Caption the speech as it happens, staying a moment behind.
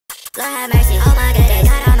Lord have mercy, oh my goodness,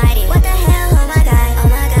 God almighty. What the hell, oh my God, oh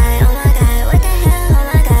my God, oh my God. What the hell, oh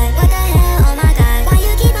my God, what the hell, oh my God. Why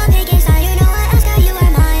you keep on picking sides, you know what, ask her, you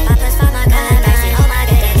are mine. 5 + 5, my God, have mercy, oh my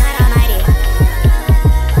goodness, God almighty.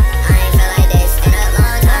 I ain't felt like this in a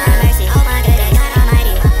long time. Lord have mercy, oh my goodness, God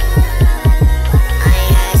almighty. I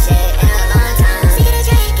ain't had shit in a long time. Sick of the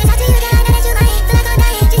train, can't talk to you, girl, I know that you lying. Feel like I'm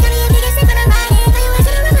dying, just tell me if you get sick when I'm riding. Throw your ass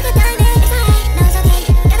in the roof like a diamond. It's alright, no it's okay.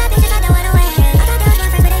 Got my pictures, I don't wanna wear. I thought that was my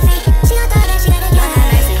first, but they fake. She gon' throw that, she gotta get. Lord have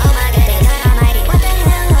mercy, oh my goodness, God almighty. What the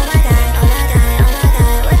hell, oh my God, oh my God, oh my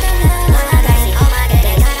God. What the hell, Lord have mercy, oh my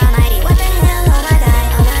goodness, God almighty. What the hell, oh my God,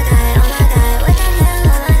 oh my God, oh my God. What the hell,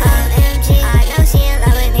 oh my God. OMG, I know she in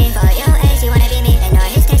love with me. For your age, she wanna be me. Ignore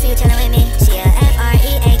his text, you chillin' with me. She a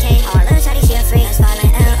𝚑𝚊𝚟𝚎. Oh, little shawty, she a freak. Let's fall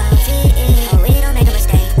in LOVE. Oh, we don't make a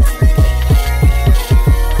mistake.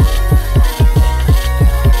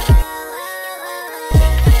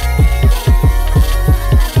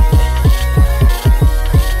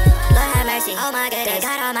 Lord have mercy, oh my goodness,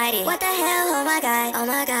 God almighty. What the hell, oh my God, oh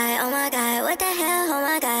my God, oh my God. What the hell, oh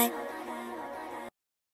my God.